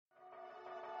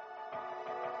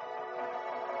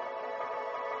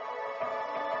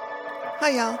Hi,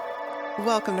 y'all.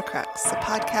 Welcome to Crux, a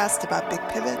podcast about big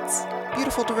pivots,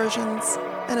 beautiful diversions,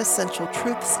 and essential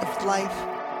truths of life,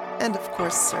 and of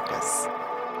course, circus.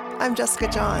 I'm Jessica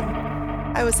John.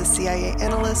 I was a CIA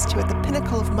analyst who, at the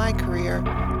pinnacle of my career,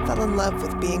 fell in love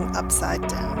with being upside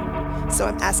down. So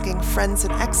I'm asking friends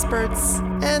and experts,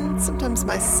 and sometimes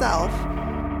myself,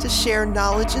 to share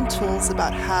knowledge and tools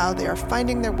about how they are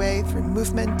finding their way through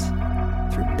movement,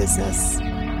 through business,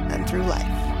 and through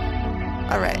life.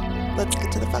 All right, let's get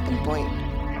to the fucking point.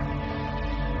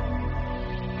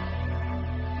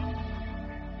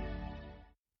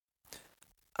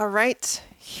 All right,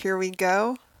 here we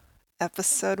go.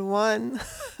 Episode 1.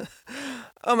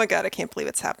 Oh my God, I can't believe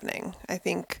it's happening. I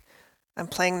think I'm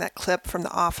playing that clip from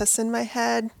The Office in my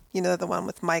head. You know, the one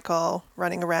with Michael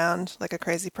running around like a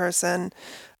crazy person.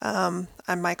 I'm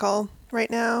Michael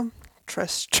right now,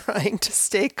 just trying to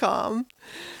stay calm.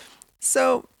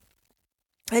 So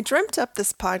I dreamt up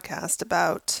this podcast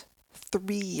about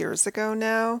 3 years ago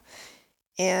now.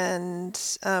 And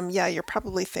yeah, you're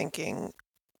probably thinking,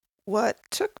 what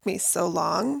took me so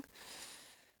long?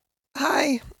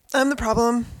 Hi, I'm the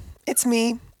problem. It's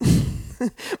me.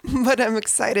 But I'm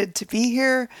excited to be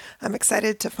here. I'm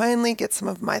excited to finally get some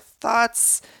of my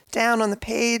thoughts down on the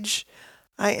page.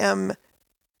 I am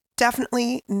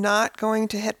definitely not going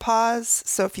to hit pause.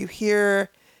 So if you hear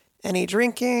any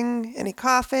drinking, any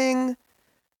coughing,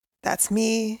 that's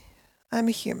me. I'm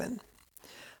a human.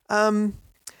 I'm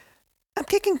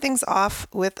kicking things off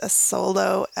with a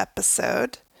solo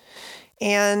episode.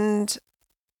 And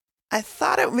I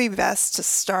thought it would be best to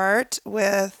start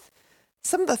with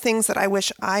some of the things that I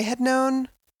wish I had known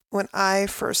when I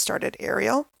first started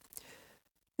Aerial.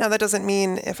 Now, that doesn't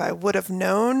mean if I would have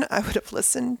known, I would have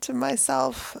listened to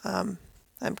myself. I'm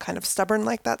kind of stubborn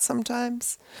like that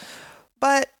sometimes.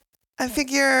 But I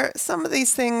figure some of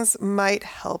these things might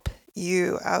help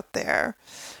you out there.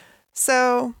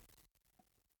 So,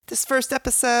 this first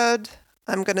episode,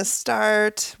 I'm going to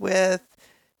start with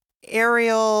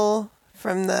Aerial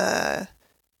from the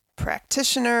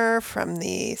practitioner, from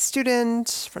the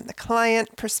student, from the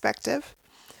client perspective.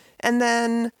 And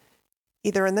then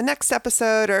either in the next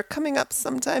episode or coming up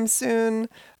sometime soon,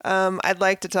 I'd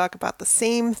like to talk about the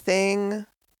same thing,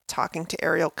 talking to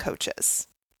Aerial coaches.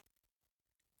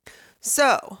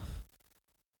 So,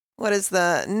 what is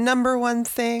the number one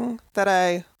thing that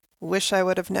I wish I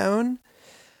would have known?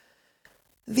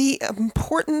 The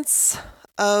importance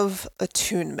of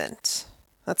attunement.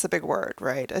 That's a big word,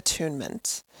 right?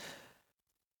 Attunement.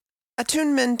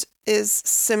 Attunement is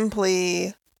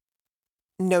simply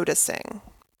noticing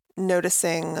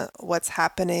what's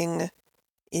happening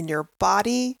in your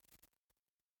body,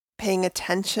 paying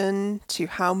attention to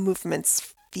how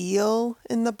movements feel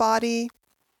in the body.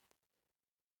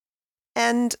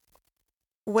 And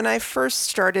when I first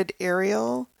started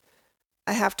Aerial,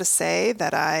 I have to say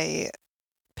that I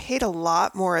paid a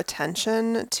lot more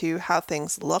attention to how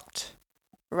things looked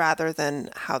rather than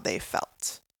how they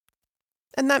felt.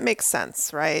 And that makes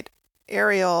sense, right?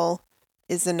 Aerial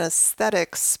is an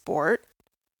aesthetic sport.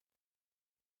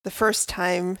 The first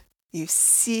time you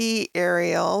see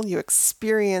Aerial, you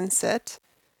experience it,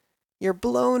 you're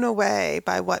blown away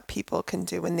by what people can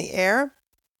do in the air.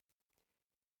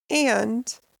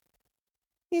 And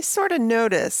you sort of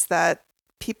notice that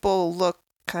people look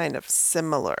kind of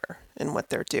similar in what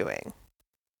they're doing.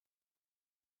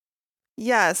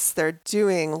 Yes, they're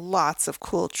doing lots of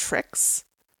cool tricks,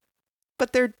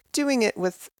 but they're doing it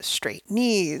with straight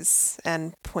knees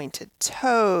and pointed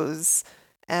toes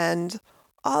and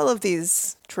all of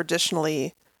these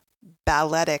traditionally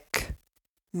balletic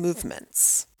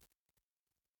movements.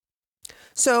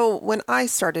 So when I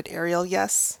started Aerial,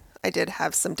 yes, I did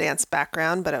have some dance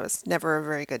background, but I was never a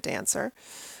very good dancer.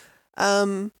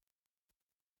 I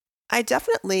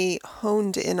definitely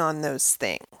honed in on those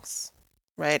things,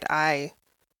 right? I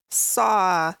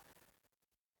saw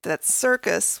that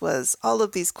circus was all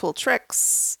of these cool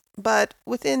tricks, but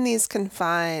within these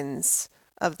confines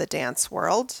of the dance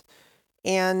world.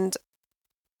 And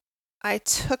I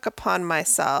took upon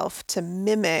myself to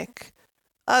mimic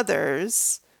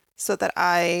others so that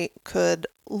I could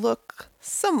look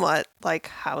somewhat like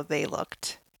how they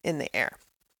looked in the air.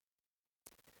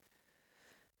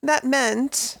 That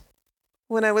meant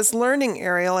when I was learning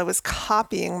Aerial, I was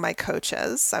copying my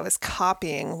coaches. I was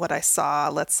copying what I saw,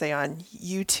 let's say, on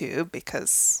YouTube,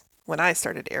 because when I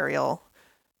started Aerial,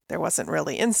 there wasn't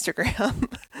really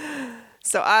Instagram.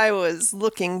 So I was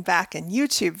looking back in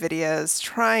YouTube videos,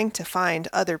 trying to find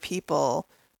other people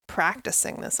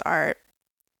practicing this art.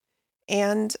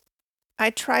 And I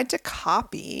tried to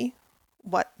copy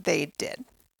what they did.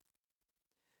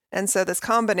 And so this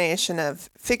combination of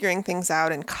figuring things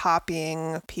out and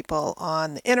copying people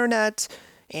on the internet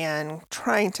and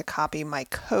trying to copy my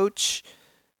coach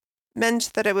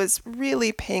meant that I was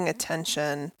really paying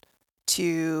attention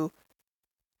to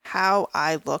how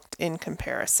I looked in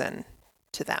comparison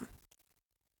to them.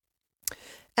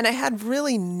 And I had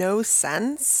really no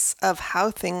sense of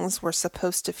how things were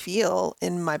supposed to feel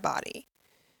in my body.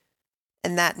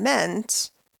 And that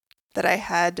meant that I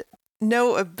had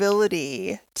no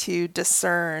ability to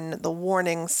discern the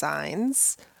warning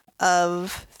signs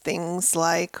of things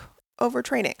like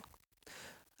overtraining.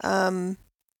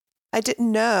 I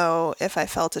didn't know if I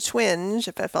felt a twinge,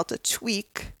 if I felt a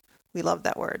tweak. We love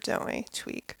that word, don't we?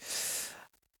 Tweak.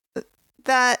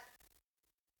 That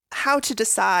how to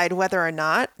decide whether or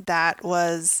not that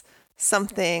was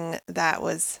something that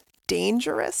was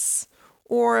dangerous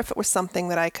or if it was something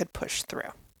that I could push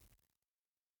through.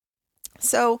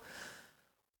 So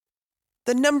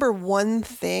the number one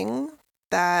thing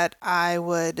that I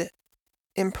would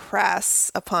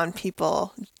impress upon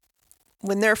people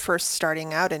when they're first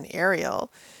starting out in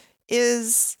aerial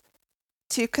is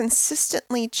to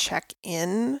consistently check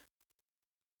in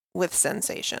with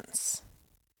sensations.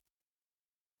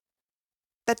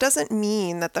 That doesn't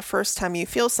mean that the first time you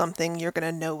feel something, you're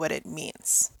going to know what it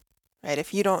means, right?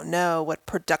 If you don't know what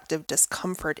productive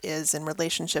discomfort is in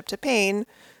relationship to pain,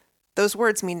 those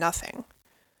words mean nothing.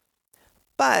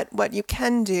 But what you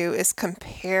can do is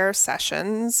compare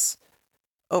sessions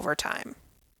over time,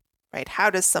 right? How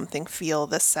does something feel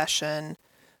this session?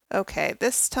 Okay,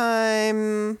 this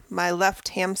time my left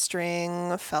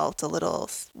hamstring felt a little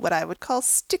what I would call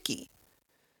sticky.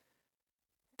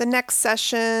 The next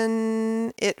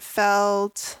session, it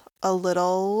felt a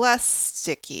little less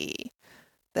sticky.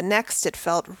 The next, it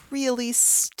felt really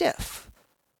stiff.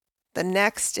 The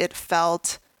next, it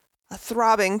felt a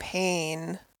throbbing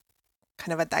pain,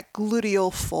 kind of at that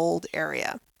gluteal fold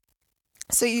area.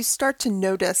 So you start to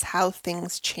notice how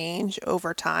things change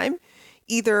over time,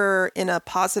 either in a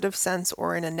positive sense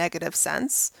or in a negative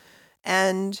sense.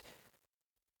 And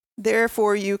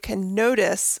therefore, you can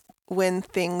notice when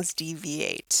things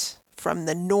deviate from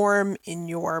the norm in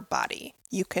your body.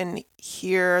 You can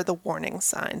hear the warning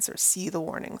signs or see the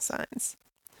warning signs.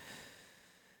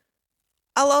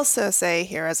 I'll also say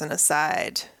here as an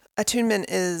aside, attunement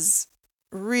is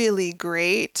really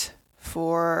great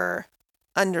for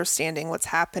understanding what's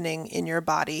happening in your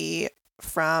body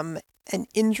from an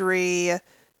injury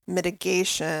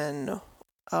mitigation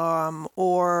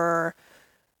or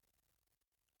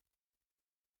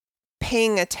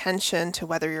paying attention to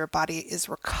whether your body is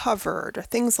recovered or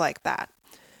things like that.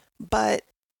 But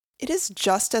it is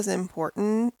just as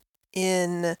important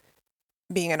in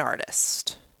being an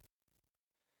artist.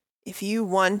 If you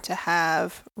want to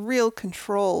have real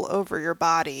control over your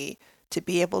body to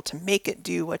be able to make it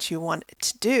do what you want it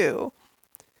to do,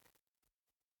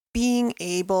 being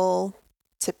able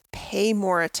to pay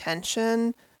more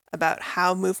attention about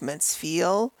how movements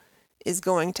feel is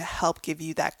going to help give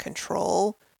you that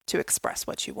control to express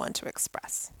what you want to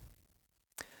express.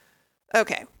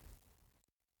 Okay.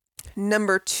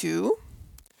 Number 2.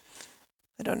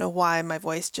 I don't know why my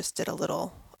voice just did a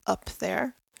little up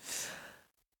there.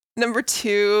 Number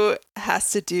 2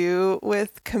 has to do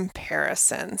with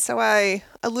comparison. So I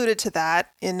alluded to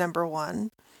that in number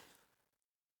 1.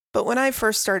 But when I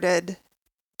first started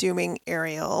doing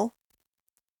aerial,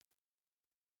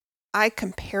 I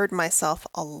compared myself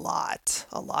a lot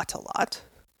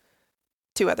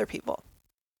to other people.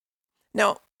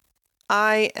 Now,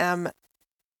 I am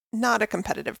not a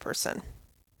competitive person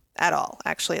at all.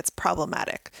 Actually, it's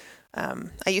problematic.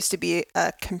 I used to be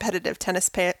a competitive tennis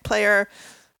player.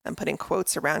 I'm putting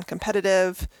quotes around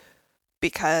competitive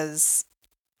because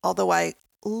although I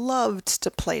loved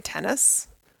to play tennis,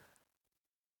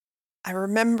 I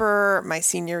remember my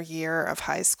senior year of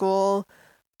high school,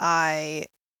 I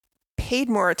paid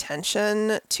more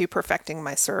attention to perfecting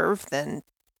my serve than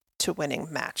to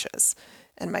winning matches.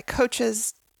 And my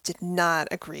coaches did not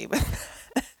agree with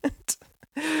that.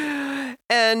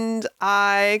 And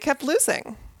I kept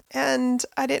losing. And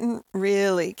I didn't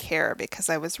really care because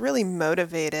I was really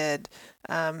motivated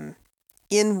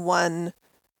in one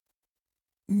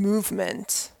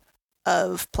movement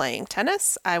of playing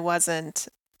tennis. I wasn't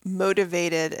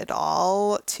motivated at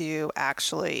all to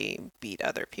actually beat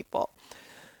other people.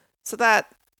 So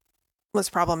that was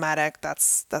problematic.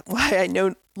 That's why I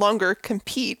no longer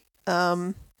compete.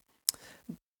 But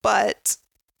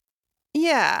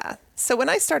yeah, so when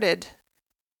I started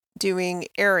doing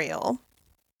aerial,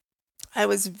 I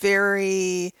was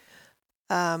very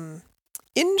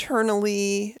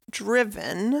internally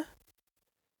driven,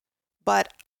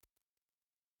 but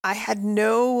I had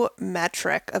no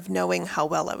metric of knowing how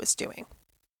well I was doing.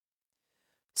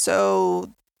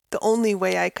 So the only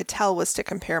way I could tell was to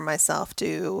compare myself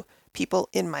to people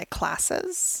in my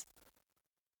classes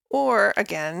or,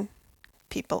 again,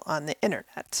 people on the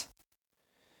internet.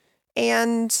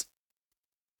 And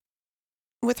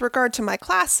with regard to my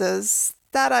classes,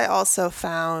 that I also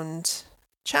found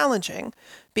challenging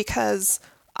because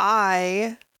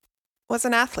I was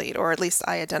an athlete, or at least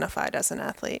I identified as an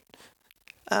athlete.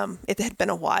 It had been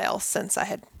a while since I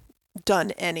had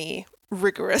done any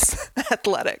rigorous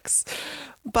athletics,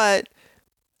 but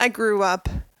I grew up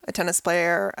a tennis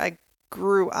player. I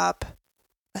grew up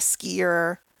a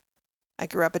skier. I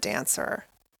grew up a dancer.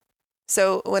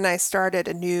 So when I started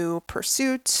a new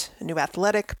pursuit, a new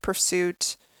athletic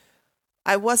pursuit,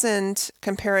 I wasn't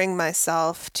comparing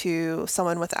myself to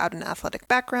someone without an athletic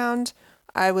background.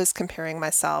 I was comparing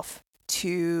myself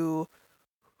to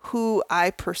who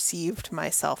I perceived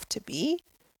myself to be,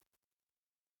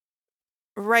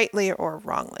 rightly or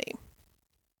wrongly.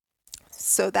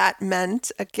 So that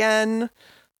meant, again,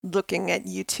 looking at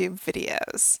YouTube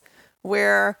videos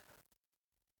where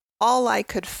all I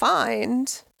could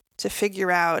find to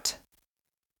figure out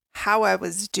how I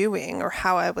was doing or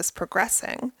how I was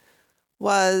progressing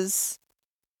was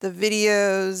the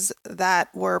videos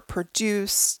that were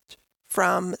produced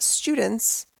from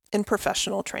students in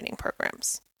professional training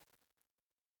programs.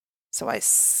 So I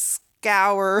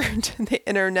scoured the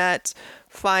internet,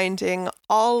 finding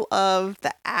all of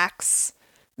the acts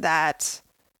that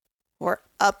were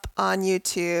up on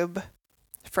YouTube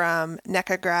from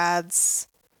NECA grads,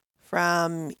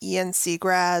 from ENC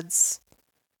grads,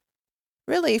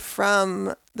 really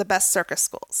from the best circus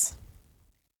schools.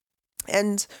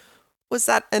 And was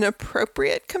that an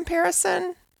appropriate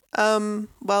comparison?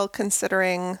 Well,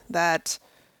 considering that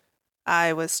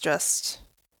I was just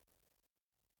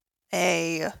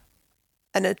an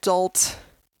adult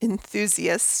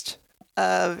enthusiast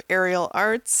of aerial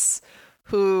arts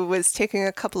who was taking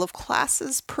a couple of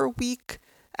classes per week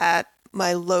at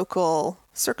my local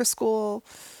circus school,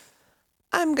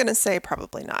 I'm going to say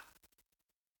probably not.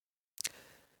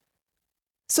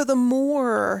 So the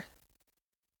more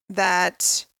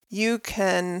that you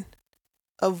can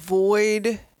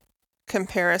avoid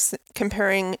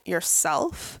comparing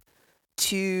yourself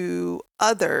to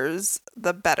others,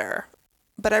 the better.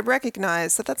 But I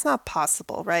recognize that that's not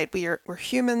possible, right? We're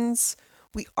humans.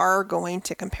 We are going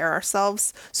to compare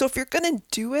ourselves. So if you're going to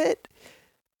do it,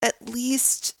 at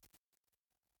least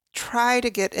try to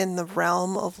get in the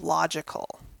realm of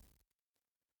logical.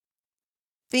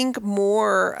 Think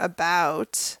more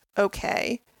about,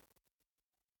 okay,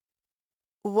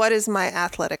 what is my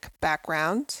athletic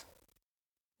background?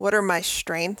 What are my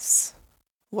strengths?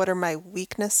 What are my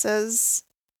weaknesses?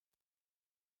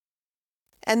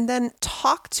 And then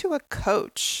talk to a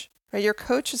coach. Right? Your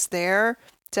coach is there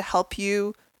to help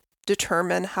you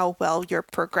determine how well you're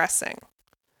progressing.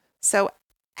 So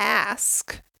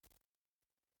ask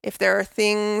if there are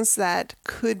things that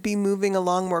could be moving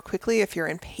along more quickly. If you're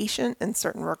impatient in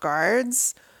certain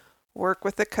regards, work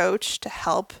with a coach to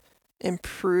help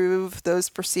improve those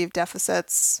perceived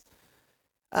deficits.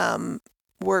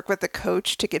 Work with a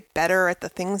coach to get better at the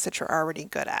things that you're already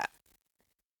good at.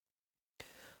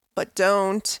 But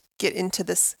don't get into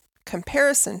this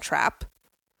comparison trap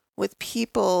with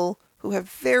people who have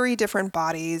very different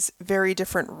bodies, very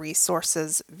different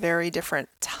resources, very different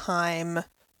time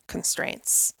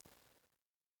constraints.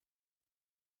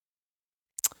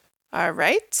 All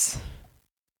right.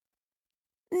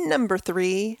 Number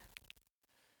 3.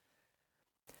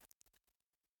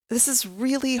 This is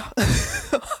really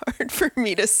hard for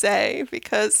me to say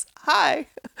because, hi,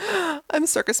 I'm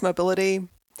Circus Mobility.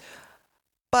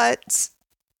 But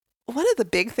one of the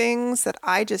big things that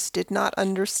I just did not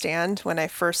understand when I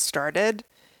first started,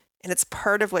 and it's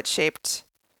part of what shaped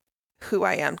who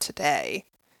I am today,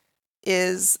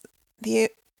 is the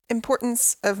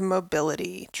importance of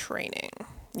mobility training.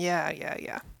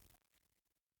 Yeah.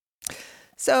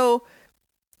 So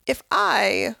if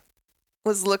I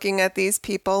was looking at these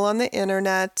people on the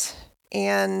internet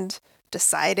and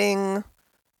deciding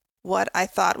what I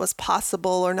thought was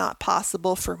possible or not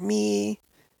possible for me,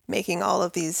 making all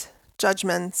of these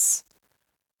judgments,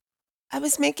 I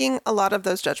was making a lot of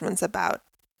those judgments about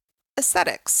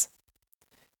aesthetics.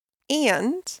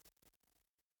 And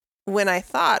when I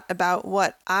thought about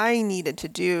what I needed to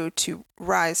do to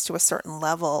rise to a certain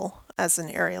level as an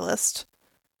aerialist,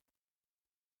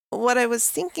 what I was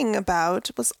thinking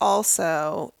about was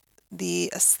also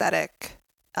the aesthetic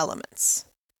elements.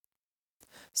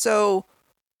 So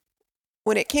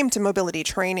when it came to mobility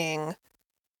training,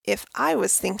 if I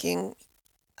was thinking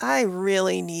I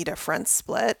really need a front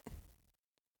split.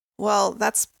 Well,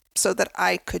 that's so that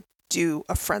I could do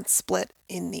a front split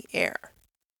in the air.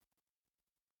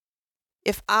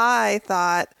 If I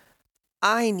thought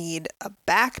I need a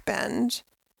back bend,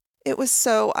 it was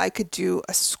so I could do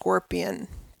a scorpion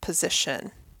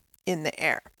position in the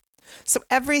air. So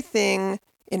everything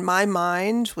in my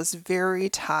mind was very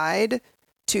tied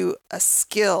to a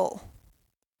skill,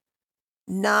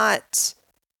 not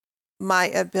my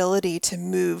ability to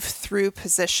move through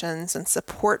positions and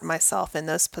support myself in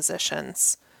those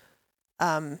positions.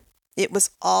 It was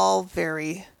all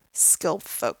very skill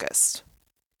focused.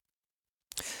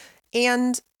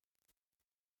 And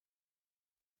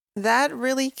that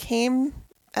really came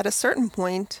at a certain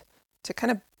point to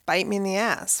kind of bite me in the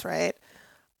ass, right?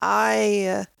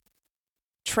 I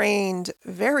trained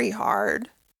very hard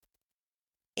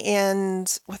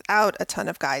and without a ton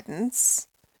of guidance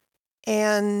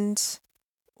and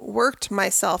worked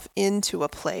myself into a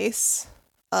place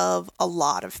of a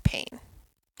lot of pain.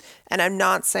 And I'm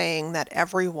not saying that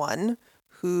everyone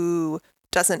who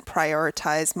doesn't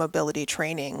prioritize mobility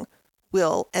training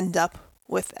will end up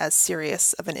with as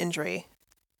serious of an injury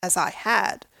as I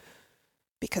had.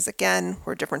 Because again,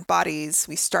 we're different bodies.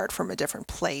 We start from a different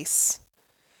place.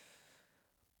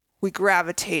 We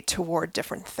gravitate toward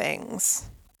different things.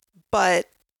 But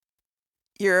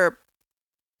you're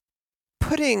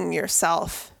putting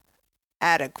yourself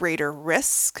at a greater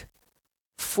risk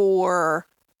for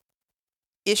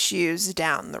issues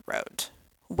down the road,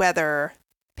 whether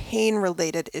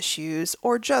pain-related issues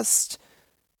or just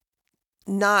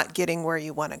not getting where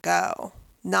you want to go,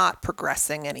 not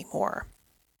progressing anymore.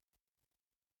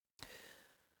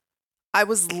 I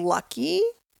was lucky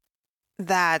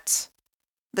that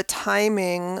the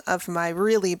timing of my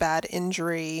really bad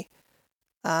injury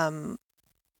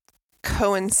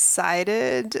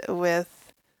coincided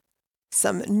with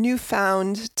some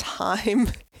newfound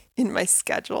time in my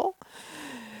schedule.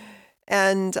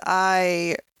 And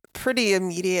I pretty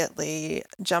immediately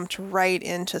jumped right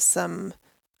into some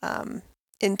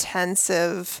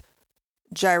intensive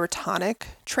gyrotonic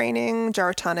training.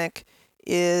 Gyrotonic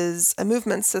is a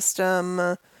movement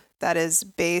system that is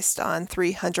based on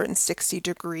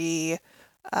 360-degree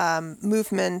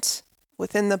movement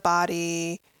within the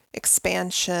body,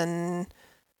 expansion,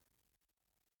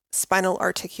 spinal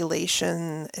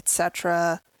articulation,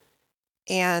 etc.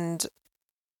 And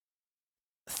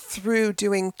through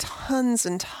doing tons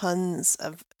and tons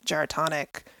of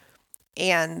gyrotonic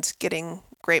and getting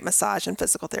great massage and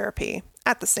physical therapy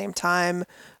at the same time,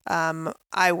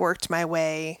 I worked my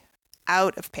way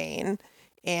out of pain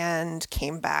and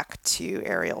came back to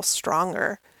aerial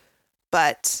stronger.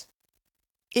 But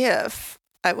if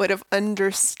I would have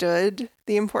understood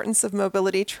the importance of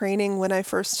mobility training when I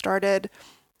first started,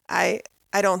 I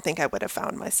don't think I would have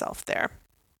found myself there.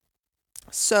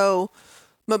 So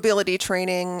mobility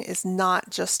training is not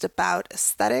just about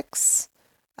aesthetics.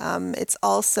 It's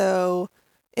also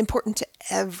important to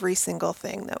every single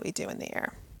thing that we do in the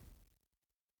air.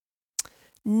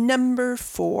 Number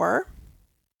 4,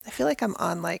 I feel like I'm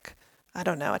on I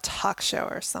don't know, a talk show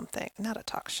or something. Not a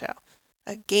talk show,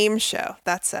 a game show.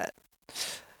 That's it.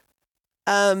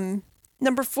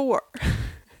 Number 4.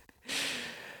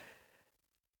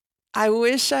 I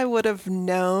wish I would have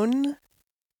known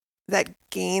that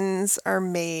gains are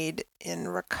made in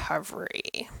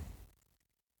recovery.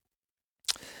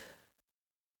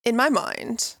 In my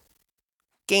mind,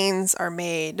 gains are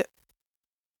made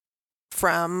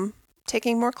from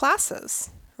taking more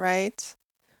classes, right?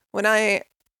 When I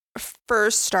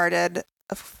first started,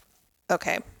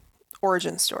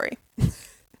 origin story.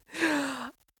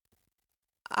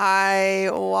 I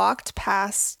walked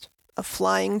past a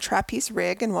flying trapeze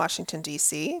rig in Washington,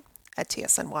 D.C. at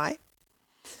TSNY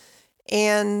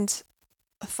and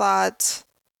thought,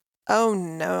 oh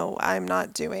no, I'm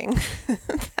not doing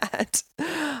that.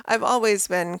 I've always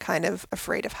been kind of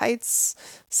afraid of heights,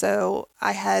 so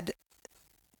I had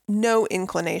no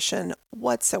inclination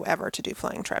whatsoever to do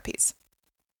flying trapeze.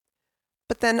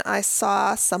 But then I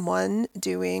saw someone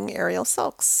doing aerial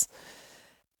silks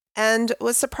and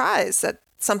was surprised that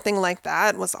something like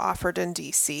that was offered in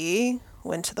DC.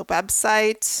 Went to the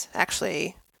website,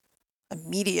 actually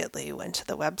immediately went to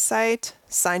the website,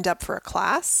 signed up for a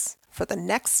class for the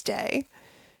next day,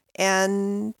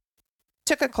 and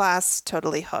took a class,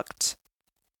 totally hooked.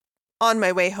 On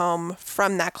my way home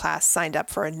from that class, signed up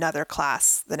for another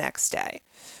class the next day.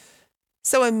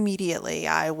 So immediately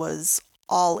I was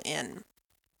all in.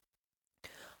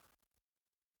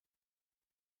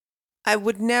 I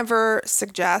would never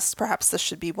suggest, perhaps this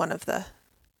should be one of the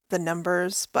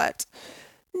numbers, but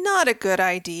not a good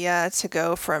idea to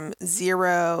go from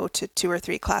 0 to 2 or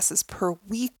 3 classes per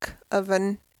week of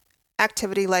an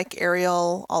activity like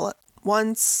aerial all at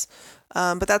once.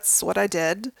 But that's what I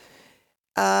did.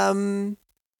 And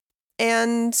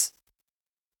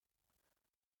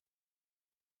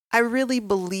I really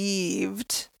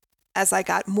believed as I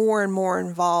got more and more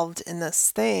involved in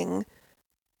this thing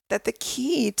that the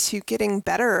key to getting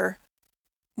better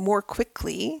more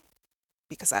quickly,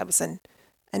 because I was an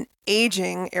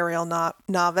aging aerial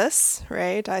novice,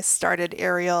 right? I started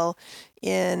aerial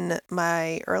in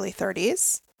my early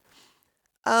 30s.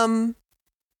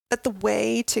 But the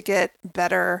way to get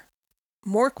better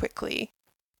more quickly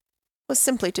was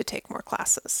simply to take more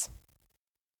classes.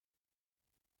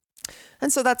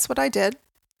 And so that's what I did.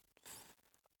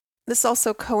 This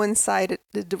also coincided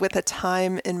with a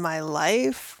time in my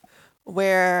life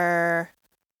where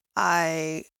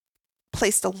I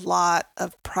placed a lot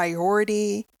of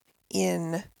priority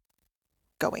in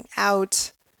going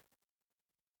out.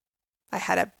 I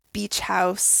had a beach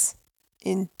house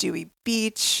in Dewey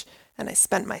Beach, and I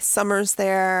spent my summers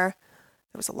there.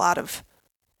 There was a lot of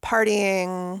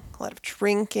partying, a lot of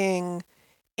drinking,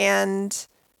 and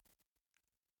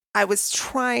I was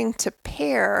trying to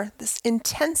pair this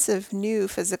intensive new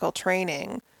physical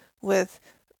training with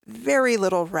very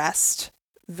little rest,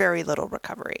 very little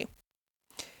recovery,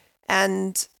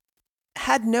 and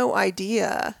had no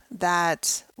idea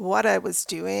that what I was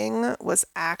doing was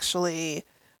actually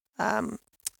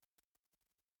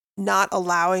not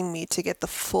allowing me to get the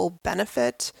full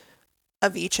benefit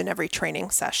of each and every training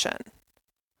session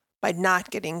by not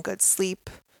getting good sleep,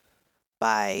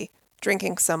 by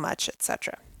drinking so much,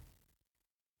 etc.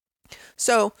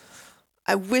 So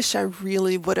I wish I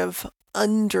really would have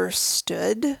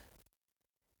understood.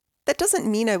 That doesn't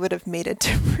mean I would have made a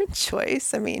different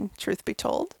choice. I mean, truth be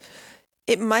told.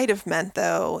 It might have meant,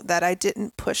 though, that I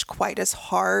didn't push quite as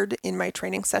hard in my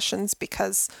training sessions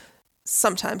because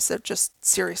sometimes there just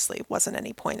seriously wasn't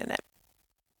any point in it.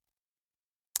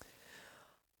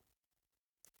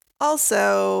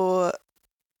 Also,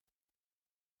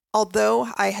 although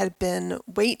I had been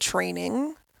weight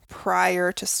training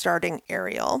prior to starting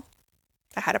aerial,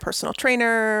 I had a personal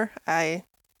trainer. I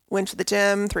went to the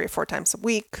gym 3 or 4 times a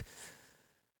week.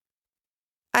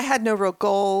 I had no real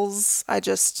goals. I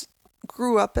just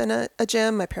grew up in a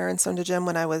gym. My parents owned a gym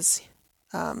when I was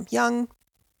young.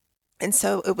 And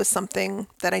so it was something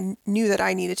that I knew that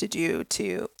I needed to do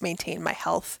to maintain my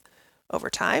health over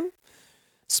time.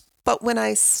 But when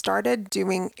I started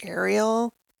doing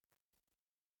aerial,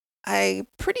 I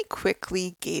pretty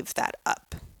quickly gave that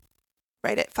up,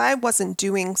 right? If I wasn't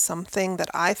doing something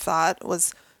that I thought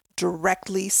was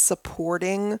directly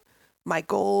supporting my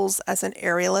goals as an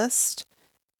aerialist,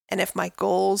 and if my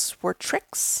goals were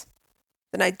tricks,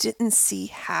 then I didn't see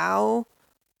how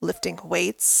lifting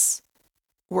weights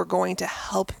were going to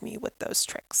help me with those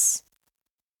tricks.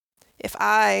 If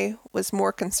I was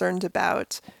more concerned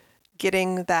about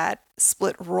getting that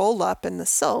split roll up in the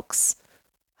silks,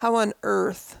 how on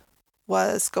earth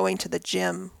was going to the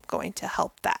gym going to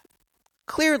help that?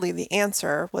 Clearly, the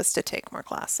answer was to take more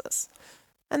classes.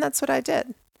 And that's what I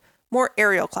did. More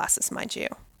aerial classes, mind you.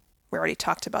 We already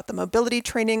talked about the mobility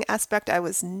training aspect. I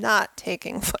was not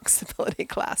taking flexibility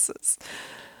classes.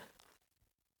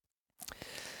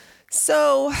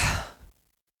 So,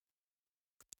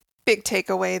 big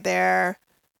takeaway there.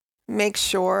 Make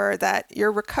sure that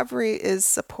your recovery is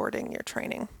supporting your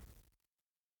training.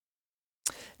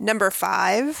 Number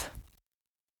 5,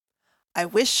 I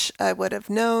wish I would have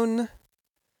known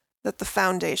that the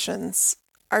foundations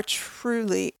are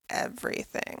truly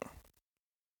everything.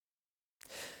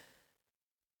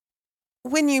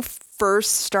 When you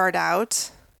first start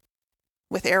out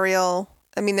with aerial,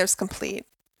 there's complete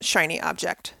shiny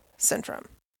object syndrome,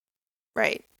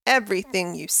 right?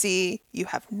 Everything you see, you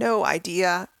have no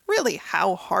idea really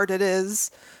how hard it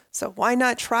is. So why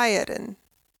not try it and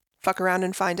fuck around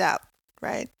and find out,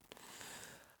 right?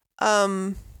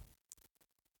 And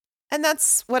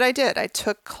that's what I did. I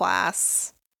took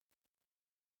class,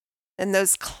 and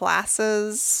those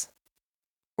classes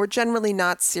were generally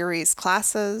not series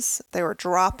classes. They were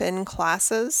drop-in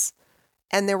classes,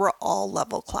 and they were all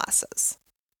level classes.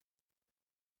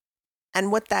 And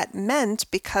what that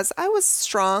meant, because I was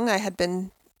strong, I had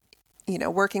been,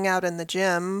 working out in the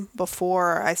gym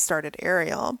before I started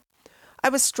aerial, I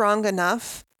was strong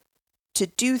enough to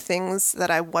do things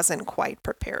that I wasn't quite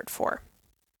prepared for.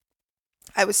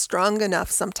 I was strong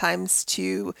enough sometimes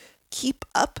to keep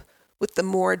up with the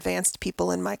more advanced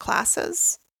people in my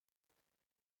classes.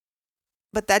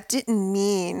 But that didn't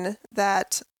mean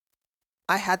that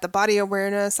I had the body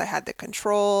awareness, I had the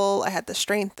control, I had the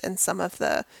strength and some of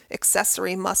the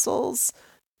accessory muscles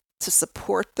to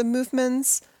support the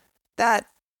movements, that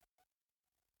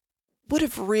would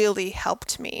have really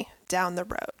helped me down the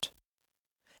road.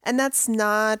 And this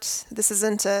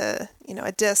isn't a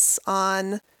diss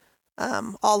on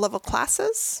all level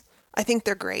classes. I think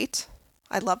they're great.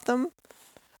 I love them.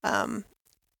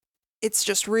 It's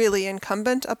just really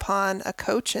incumbent upon a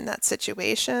coach in that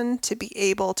situation to be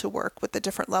able to work with the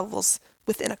different levels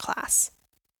within a class.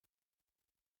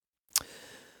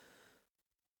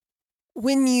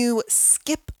 When you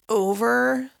skip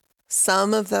over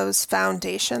some of those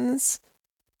foundations,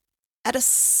 at a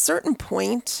certain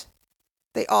point,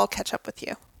 they all catch up with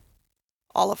you.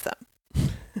 All of them.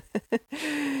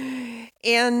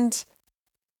 And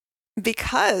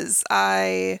because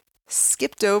I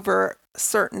skipped over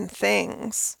certain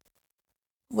things,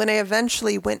 when I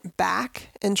eventually went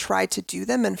back and tried to do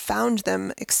them and found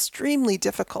them extremely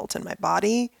difficult in my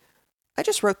body, I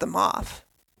just wrote them off.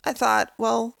 I thought,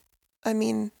 well, I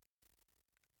mean,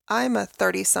 I'm a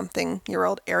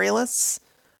 30-something-year-old aerialist.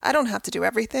 I don't have to do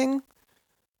everything.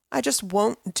 I just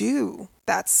won't do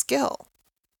that skill,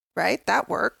 right? That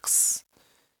works.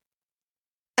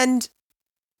 And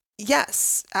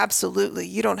yes, absolutely,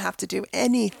 you don't have to do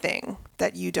anything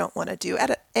that you don't want to do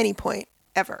at any point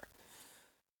ever.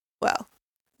 Well,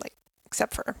 like,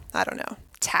 except for, I don't know,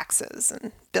 taxes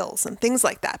and bills and things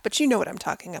like that. But you know what I'm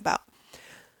talking about.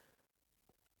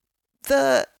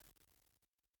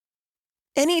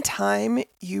 Anytime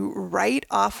you write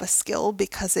off a skill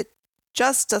because it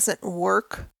just doesn't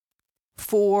work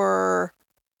for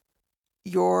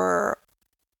your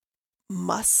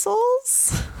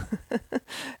muscles,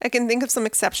 I can think of some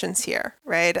exceptions here,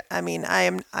 right? I mean,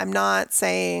 I'm not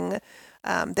saying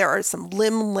there are some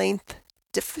limb length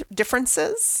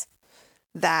differences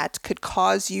that could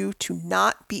cause you to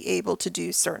not be able to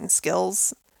do certain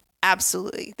skills.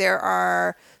 Absolutely. There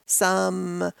are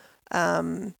some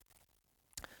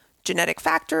genetic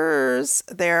factors.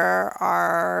 There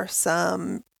are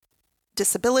some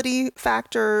disability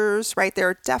factors, right? There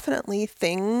are definitely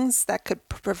things that could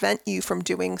prevent you from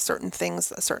doing certain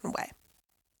things a certain way.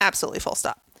 Absolutely, full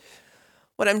stop.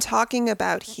 What I'm talking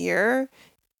about here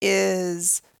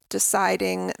is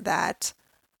deciding that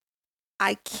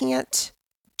I can't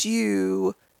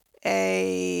do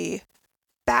a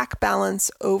back balance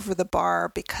over the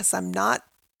bar because I'm not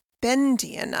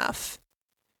bendy enough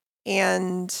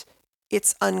and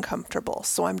it's uncomfortable,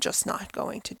 so I'm just not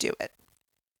going to do it.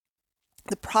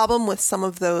 The problem with some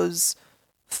of those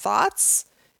thoughts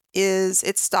is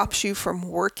it stops you from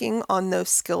working on those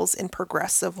skills in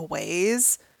progressive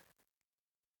ways.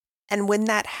 And when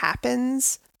that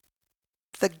happens,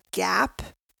 the gap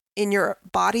in your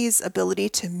body's ability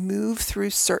to move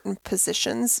through certain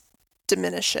positions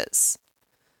diminishes.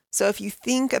 So if you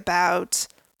think about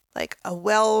like a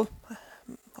well-rounded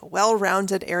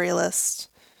aerialist,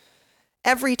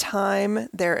 every time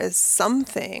there is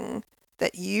something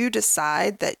that you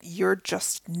decide that you're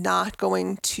just not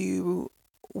going to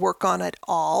work on at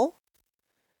all,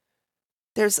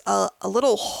 there's a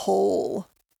little hole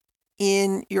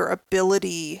in your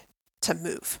ability to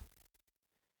move.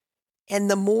 And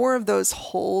the more of those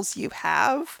holes you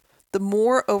have, the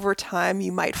more over time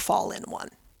you might fall in one.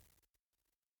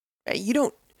 Right? You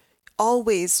don't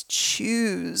always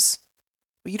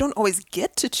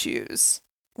get to choose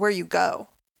where you go.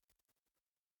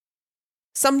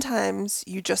 Sometimes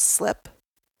you just slip.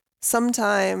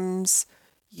 Sometimes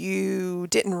you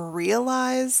didn't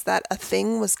realize that a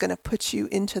thing was going to put you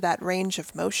into that range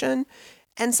of motion,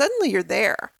 and suddenly you're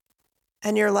there.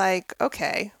 And you're like,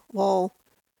 okay, well,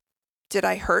 did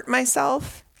I hurt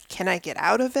myself? Can I get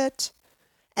out of it?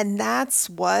 And that's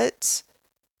what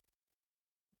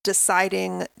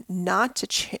deciding not to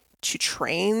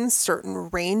train certain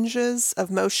ranges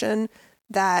of motion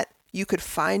that you could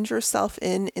find yourself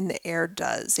in the air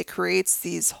does. It creates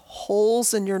these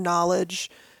holes in your knowledge,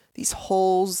 these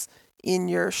holes in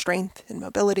your strength and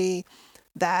mobility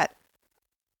that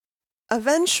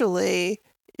eventually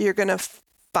you're going to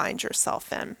find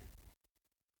yourself in.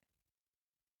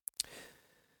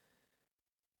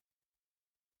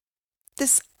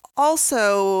 This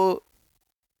also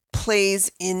plays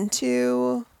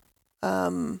into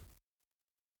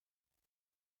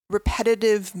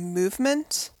repetitive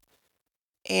movement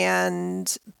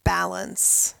and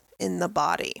balance in the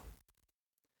body.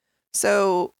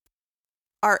 So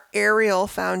our aerial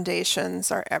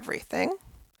foundations are everything,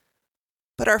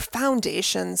 but our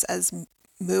foundations as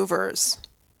movers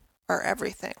are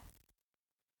everything.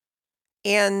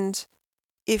 And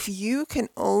if you can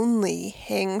only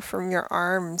hang from your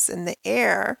arms in the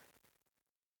air,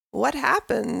 What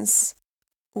happens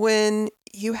when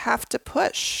you have to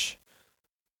push,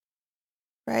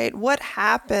 right? What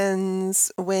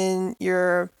happens when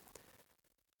you're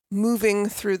moving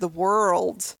through the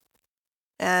world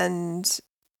and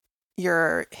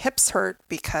your hips hurt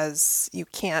because you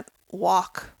can't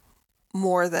walk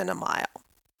more than a mile?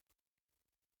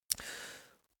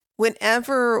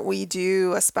 Whenever we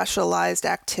do a specialized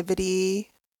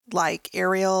activity like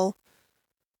aerial,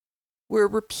 we're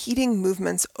repeating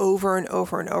movements over and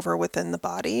over and over within the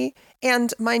body.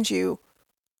 And mind you,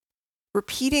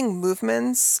 repeating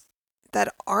movements that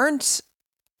aren't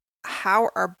how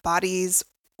our bodies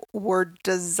were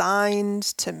designed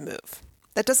to move.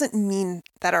 That doesn't mean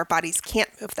that our bodies can't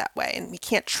move that way and we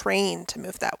can't train to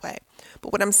move that way.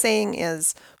 But what I'm saying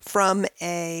is from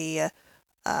the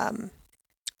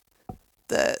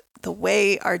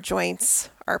way our joints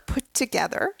are put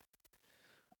together,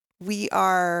 we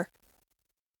are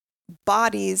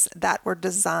bodies that were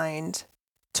designed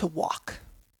to walk,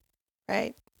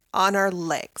 right? On our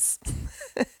legs.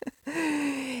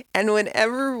 And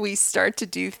whenever we start to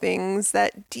do things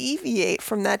that deviate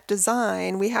from that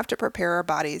design, we have to prepare our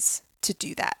bodies to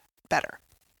do that better.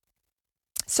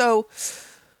 So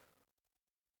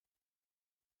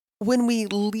when we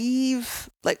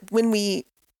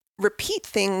repeat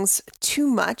things too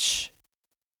much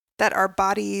that our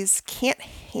bodies can't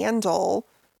handle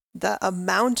the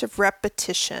amount of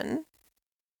repetition,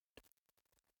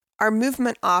 our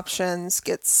movement options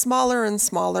get smaller and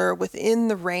smaller within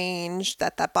the range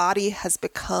that the body has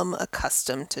become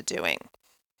accustomed to doing.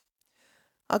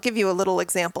 I'll give you a little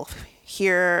example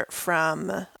here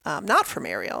from, not from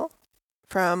aerial,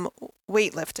 from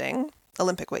weightlifting,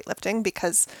 Olympic weightlifting,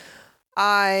 because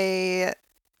a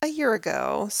year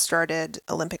ago, started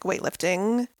Olympic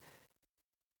weightlifting.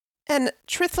 And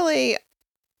truthfully,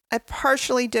 I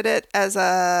partially did it as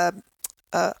a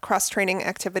cross-training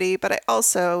activity, but I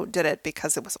also did it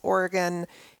because it was Oregon,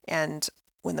 and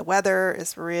when the weather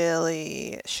is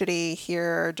really shitty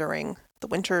here during the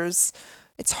winters,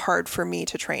 it's hard for me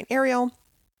to train aerial.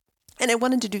 And I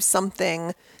wanted to do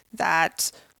something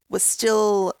that was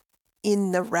still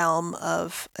in the realm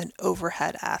of an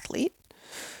overhead athlete.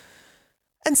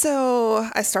 And so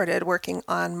I started working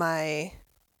on my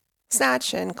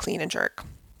snatch and clean and jerk.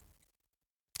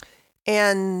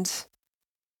 And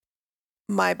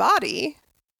my body,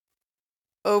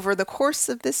 over the course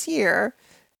of this year,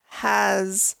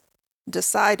 has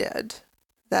decided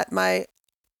that my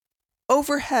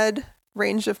overhead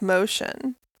range of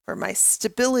motion, or my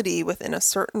stability within a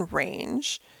certain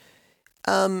range,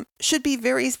 should be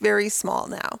very, very small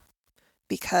now,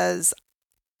 because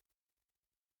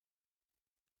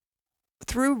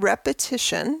through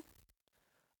repetition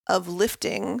of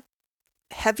lifting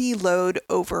heavy load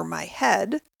over my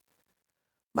head,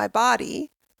 my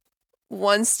body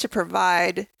wants to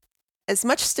provide as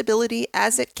much stability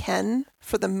as it can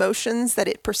for the motions that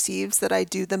it perceives that I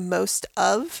do the most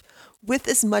of with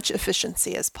as much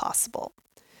efficiency as possible.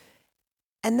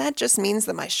 And that just means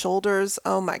that my shoulders,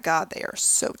 oh my God, they are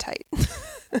so tight.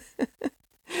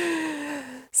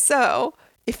 So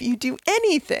if you do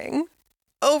anything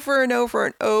over and over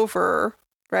and over,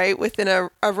 right, within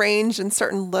a range and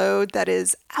certain load that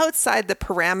is outside the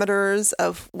parameters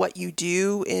of what you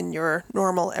do in your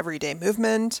normal everyday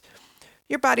movement,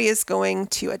 your body is going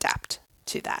to adapt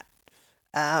to that.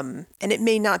 And it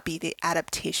may not be the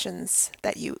adaptations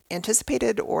that you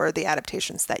anticipated or the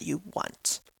adaptations that you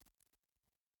want.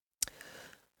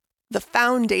 The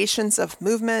foundations of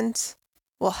movement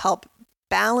will help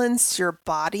balance your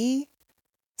body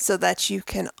so that you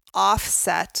can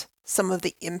offset some of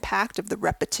the impact of the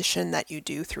repetition that you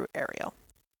do through aerial.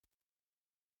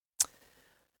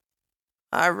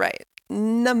 All right,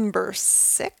 number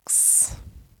 6.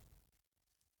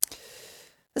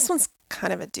 This one's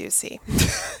kind of a doozy.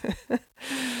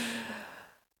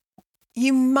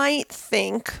 You might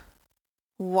think,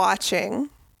 watching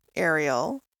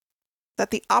aerial,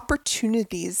 that the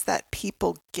opportunities that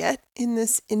people get in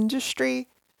this industry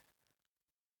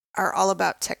are all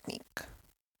about technique,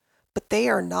 but they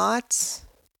are not.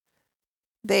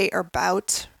 They are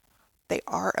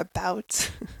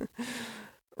about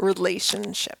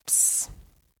relationships,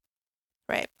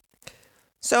 right?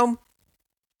 So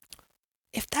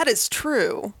if that is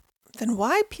true, then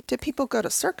why do people go to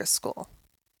circus school,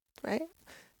 right?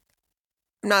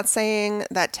 I'm not saying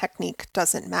that technique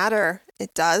doesn't matter.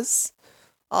 It does.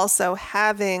 Also,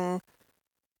 having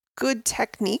good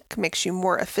technique makes you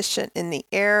more efficient in the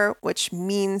air, which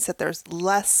means that there's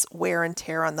less wear and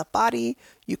tear on the body.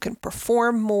 You can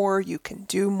perform more, you can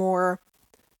do more.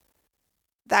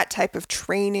 That type of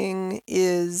training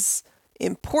is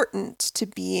important to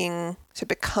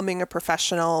becoming a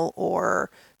professional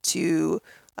or to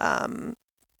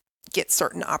get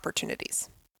certain opportunities.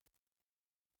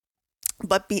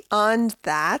 But beyond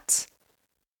that,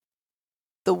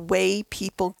 the way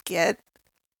people get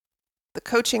the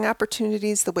coaching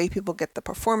opportunities, the way people get the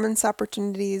performance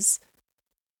opportunities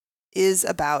is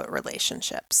about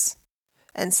relationships.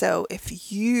 And so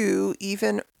if you,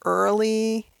 even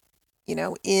early,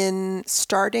 in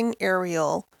starting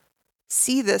aerial,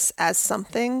 see this as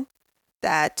something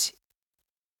that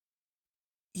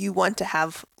you want to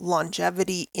have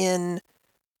longevity in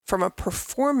from a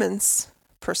performance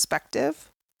perspective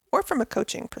or from a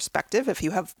coaching perspective, if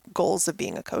you have goals of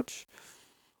being a coach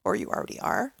or you already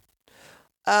are,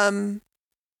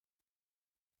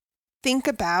 think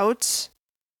about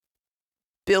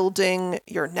building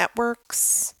your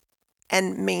networks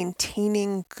and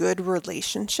maintaining good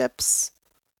relationships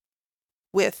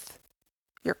with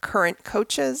your current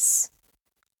coaches,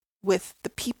 with the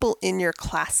people in your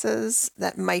classes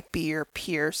that might be your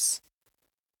peers.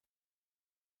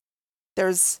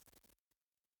 There's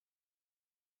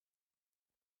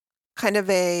kind of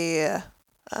a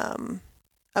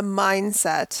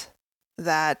mindset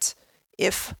that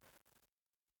if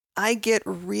I get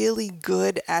really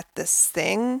good at this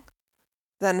thing,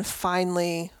 then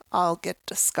finally I'll get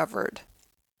discovered.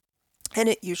 And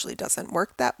it usually doesn't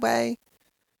work that way.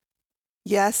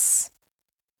 Yes,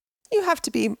 you have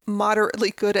to be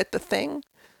moderately good at the thing,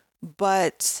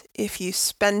 but if you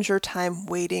spend your time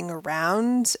waiting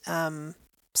around,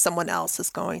 someone else is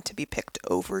going to be picked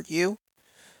over you.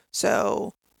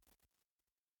 So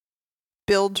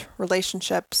build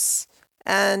relationships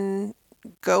and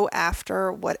go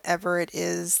after whatever it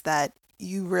is that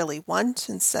you really want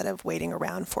instead of waiting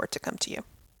around for it to come to you.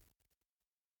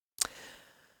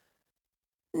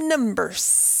 Number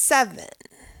 7.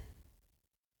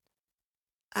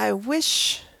 I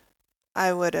wish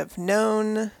I would have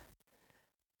known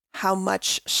how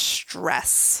much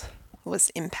stress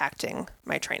was impacting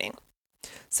my training.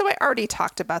 So I already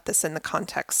talked about this in the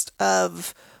context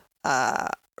of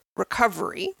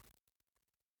recovery,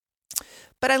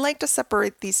 but I like to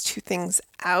separate these two things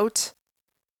out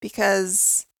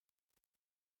because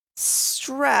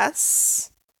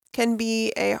stress can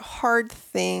be a hard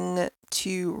thing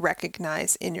to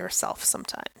recognize in yourself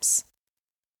sometimes.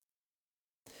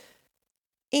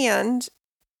 And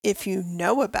if you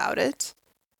know about it,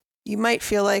 you might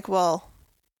feel like, well,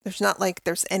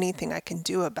 there's anything I can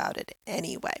do about it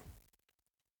anyway.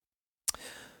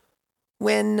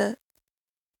 When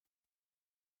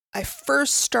I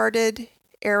first started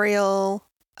aerial,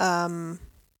 I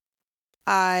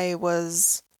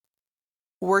was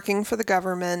working for the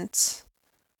government.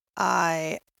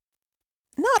 I,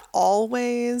 not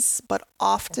always, but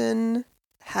often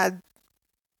had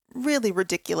really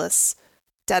ridiculous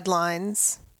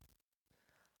deadlines.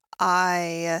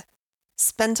 I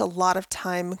spent a lot of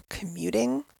time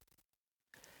commuting.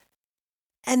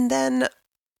 And then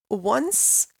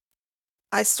once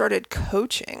I started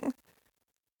coaching,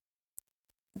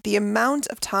 the amount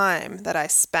of time that I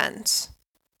spent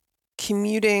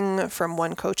commuting from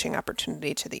one coaching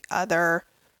opportunity to the other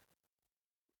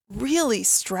really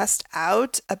stressed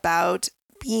out about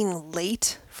being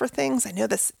late for things. I know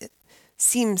it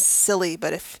seems silly,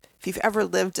 but if you've ever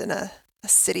lived in a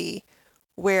city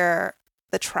where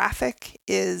the traffic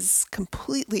is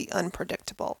completely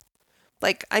unpredictable,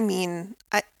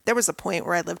 there was a point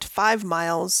where I lived 5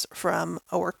 miles from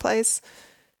a workplace,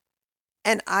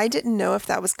 and I didn't know if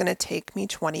that was going to take me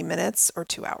 20 minutes or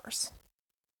 2 hours.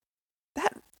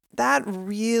 That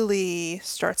really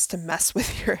starts to mess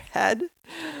with your head.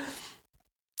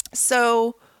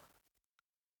 So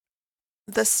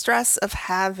the stress of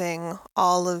having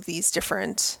all of these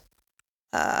different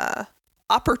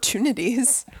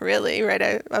opportunities, really, right?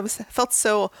 I felt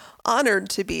so honored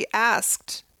to be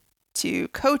asked to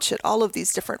coach at all of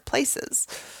these different places,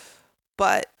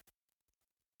 but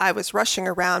I was rushing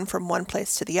around from one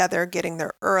place to the other, getting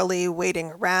there early,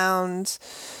 waiting around,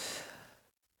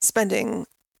 spending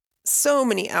so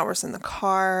many hours in the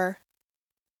car,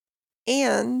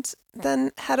 and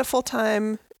then had a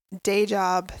full-time day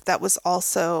job that was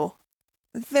also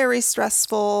very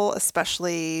stressful,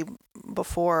 especially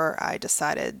before I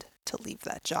decided to leave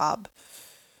that job.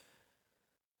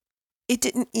 It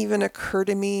didn't even occur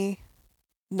to me,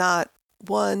 not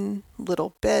one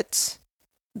little bit,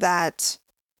 that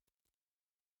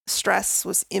stress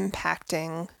was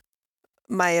impacting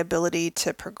my ability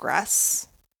to progress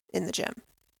in the gym.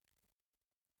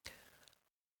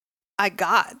 I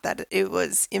got that it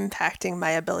was impacting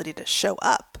my ability to show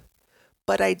up,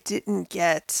 but I didn't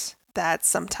get that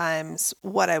sometimes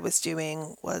what I was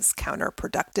doing was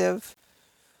counterproductive.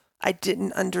 I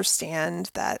didn't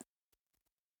understand that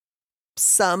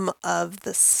some of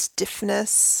the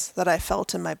stiffness that I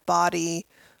felt in my body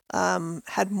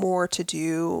had more to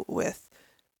do with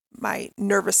my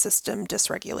nervous system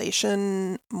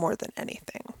dysregulation more than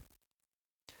anything.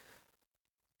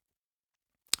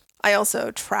 I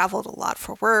also traveled a lot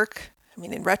for work. I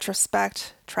mean, in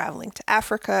retrospect, traveling to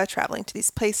Africa, traveling to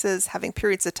these places, having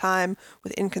periods of time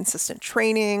with inconsistent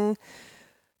training,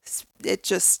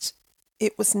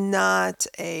 it was not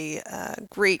a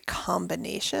great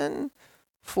combination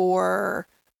for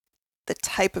the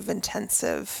type of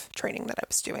intensive training that I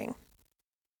was doing.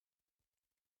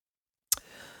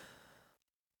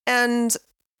 And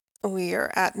we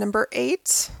are at number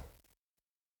 8.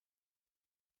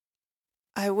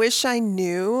 I wish I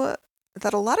knew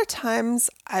that a lot of times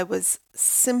I was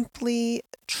simply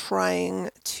trying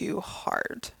too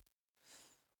hard.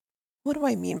 What do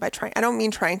I mean by trying? I don't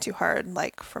mean trying too hard,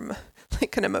 like from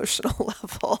like an emotional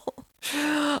level.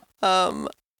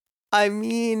 I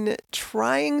mean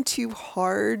trying too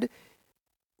hard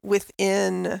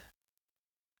within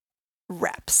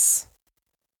reps.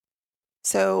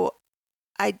 So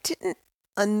I didn't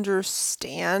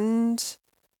understand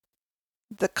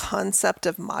the concept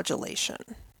of modulation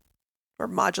or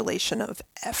modulation of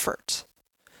effort.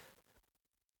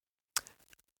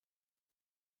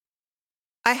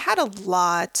 I had a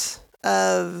lot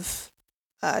of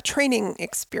training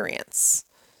experience.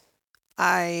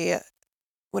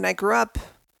 When I grew up,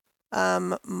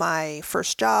 my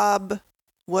first job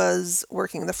was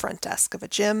working the front desk of a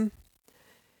gym.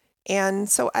 And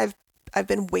so I've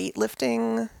been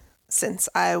weightlifting since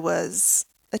I was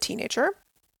a teenager,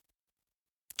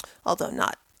 although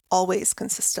not always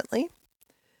consistently.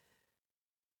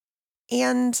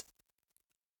 And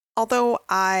although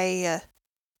I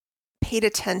paid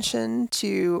attention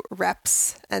to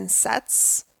reps and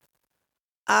sets,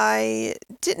 I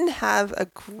didn't have a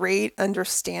great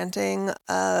understanding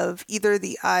of either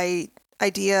the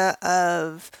idea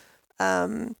of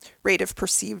rate of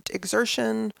perceived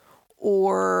exertion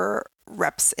or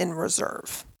reps in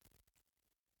reserve.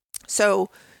 So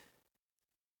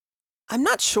I'm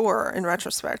not sure in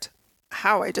retrospect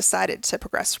how I decided to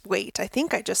progress weight. I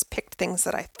think I just picked things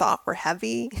that I thought were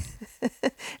heavy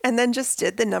and then just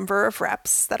did the number of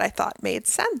reps that I thought made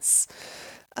sense.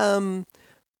 But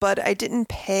I didn't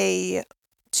pay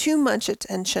too much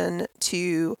attention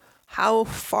to how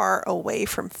far away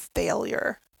from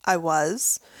failure I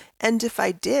was. And if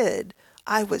I did,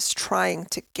 I was trying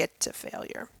to get to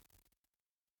failure.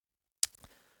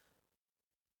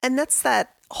 And that's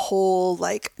that whole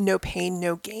like no pain,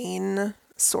 no gain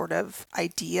sort of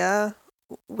idea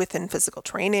within physical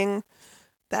training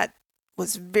that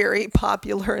was very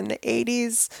popular in the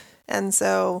 80s. And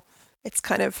so it's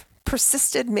kind of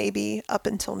persisted maybe up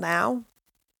until now.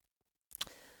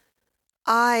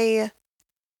 I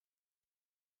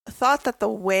thought that the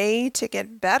way to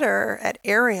get better at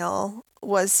aerial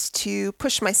was to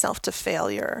push myself to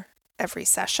failure every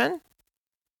session.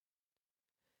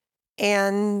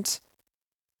 And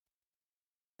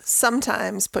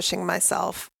sometimes pushing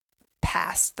myself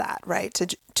past that, right,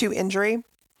 to injury.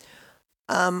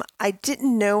 I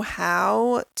didn't know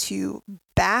how to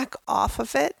back off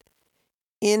of it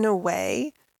in a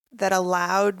way that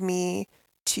allowed me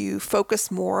to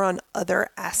focus more on other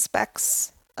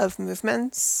aspects of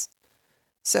movements.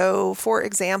 So, for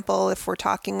example, if we're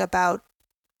talking about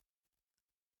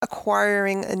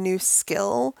acquiring a new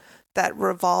skill that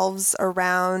revolves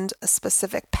around a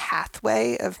specific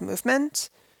pathway of movement,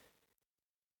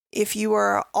 if you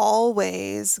are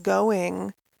always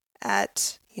going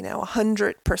at,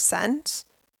 100%,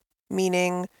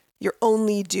 meaning you're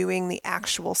only doing the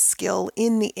actual skill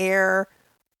in the air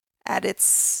at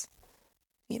its,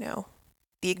 the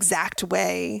exact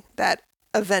way that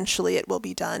eventually it will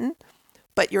be done,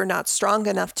 but you're not strong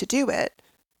enough to do it,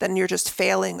 then you're just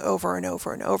failing over and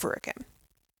over and over again.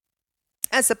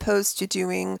 As opposed to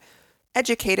doing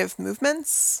educative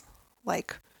movements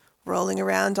like rolling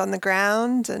around on the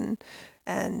ground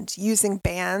and using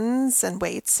bands and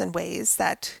weights in ways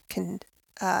that can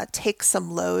take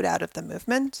some load out of the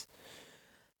movement.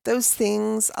 Those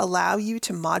things allow you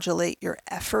to modulate your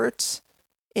effort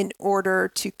in order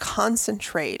to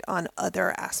concentrate on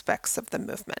other aspects of the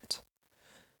movement.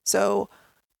 So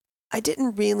I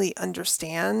didn't really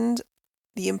understand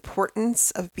the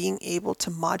importance of being able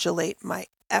to modulate my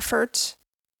effort.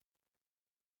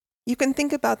 You can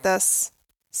think about this.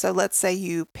 So let's say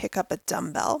you pick up a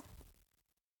dumbbell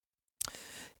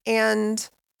and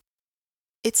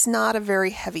it's not a very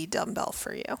heavy dumbbell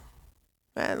for you.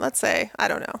 And let's say, I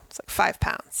don't know, it's like 5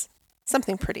 pounds,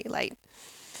 something pretty light.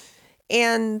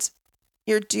 And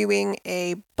you're doing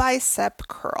a bicep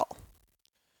curl.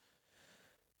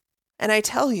 And I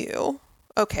tell you,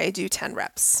 okay, do 10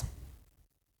 reps.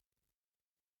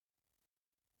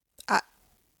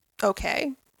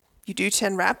 Okay, you do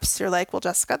 10 reps. You're like, well,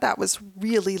 Jessica, that was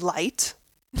really light.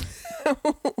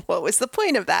 What was the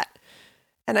point of that?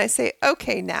 And I say,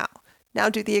 okay, now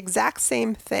do the exact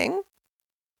same thing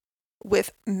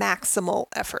with maximal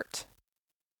effort.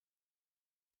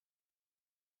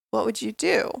 What would you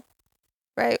do?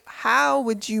 Right? How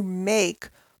would you make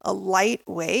a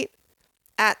lightweight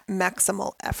at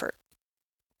maximal effort?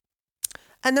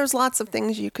 And there's lots of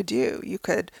things you could do. You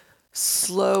could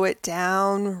slow it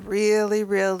down really,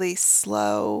 really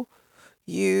slow.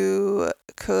 You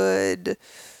could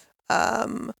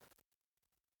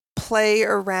play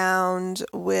around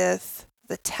with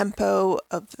the tempo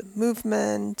of the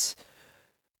movement.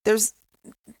 There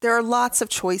are lots of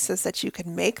choices that you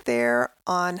can make there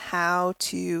on how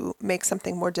to make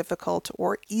something more difficult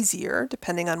or easier,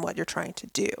 depending on what you're trying to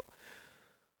do.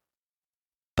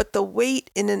 But the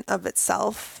weight in and of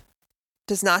itself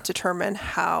does not determine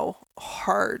how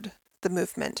hard the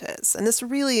movement is. And this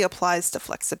really applies to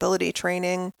flexibility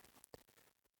training.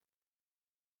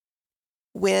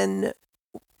 When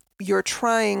you're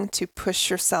trying to push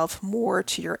yourself more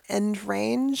to your end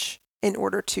range in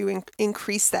order to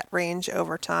increase that range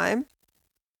over time,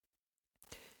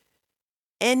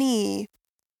 any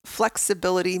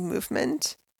flexibility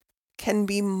movement can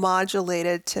be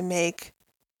modulated to make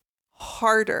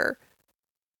harder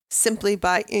simply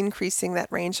by increasing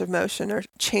that range of motion or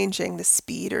changing the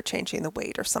speed or changing the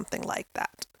weight or something like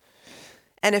that.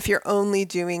 And if you're only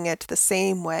doing it the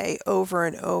same way over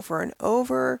and over and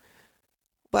over,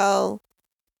 well,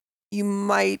 you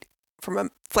might, from a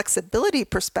flexibility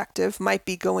perspective, might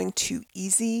be going too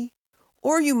easy,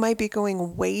 or you might be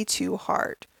going way too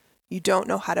hard. You don't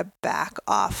know how to back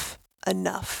off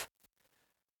enough.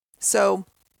 So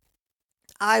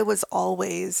I was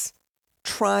always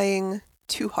trying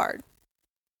too hard,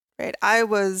 right? I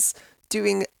was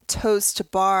doing toes to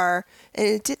bar, and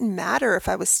it didn't matter if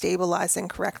I was stabilizing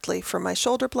correctly for my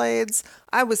shoulder blades.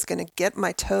 I was going to get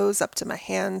my toes up to my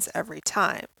hands every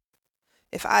time.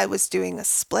 If I was doing a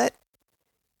split,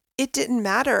 it didn't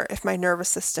matter if my nervous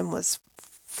system was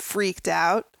freaked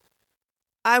out.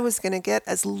 I was going to get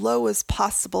as low as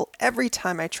possible every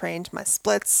time I trained my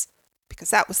splits, because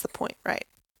that was the point, right?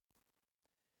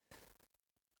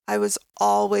 I was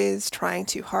always trying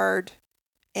too hard,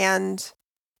 and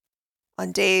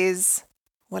on days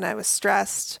when I was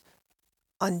stressed,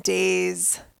 on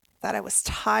days that I was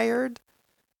tired,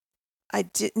 I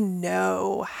didn't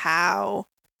know how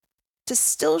to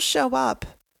still show up,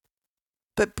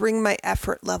 but bring my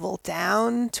effort level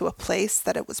down to a place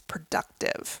that it was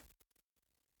productive.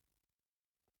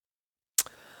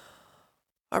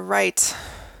 All right.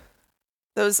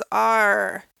 Those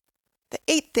are the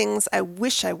 8 things I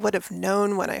wish I would have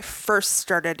known when I first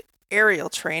started aerial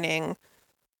training,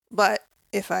 but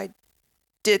if I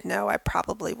did know, I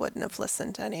probably wouldn't have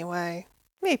listened anyway.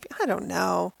 Maybe, I don't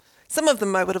know. Some of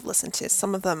them I would have listened to.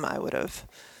 Some of them I would have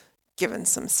given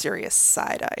some serious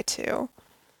side eye to.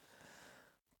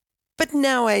 But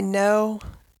now I know.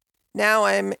 Now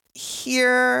I'm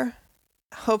here,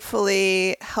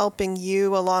 hopefully helping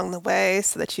you along the way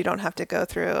so that you don't have to go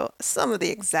through some of the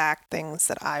exact things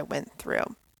that I went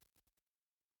through.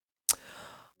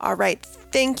 All right.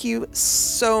 Thank you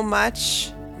so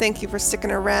much. Thank you for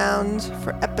sticking around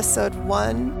for episode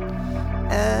 1.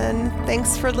 And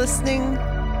thanks for listening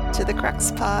to the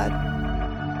Crux Pod.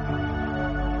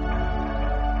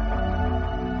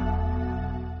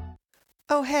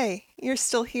 Oh, hey, you're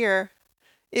still here.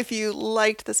 If you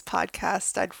liked this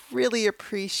podcast, I'd really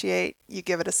appreciate you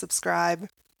give it a subscribe.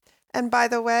 And by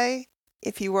the way,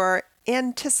 if you are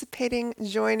anticipating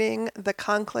joining the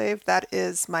conclave, that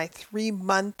is my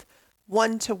 3-month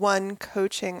one-to-one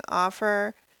coaching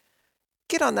offer,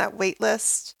 get on that wait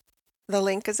list. The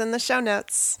link is in the show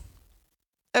notes.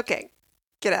 Okay,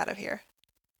 get out of here.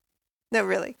 No,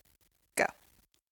 really.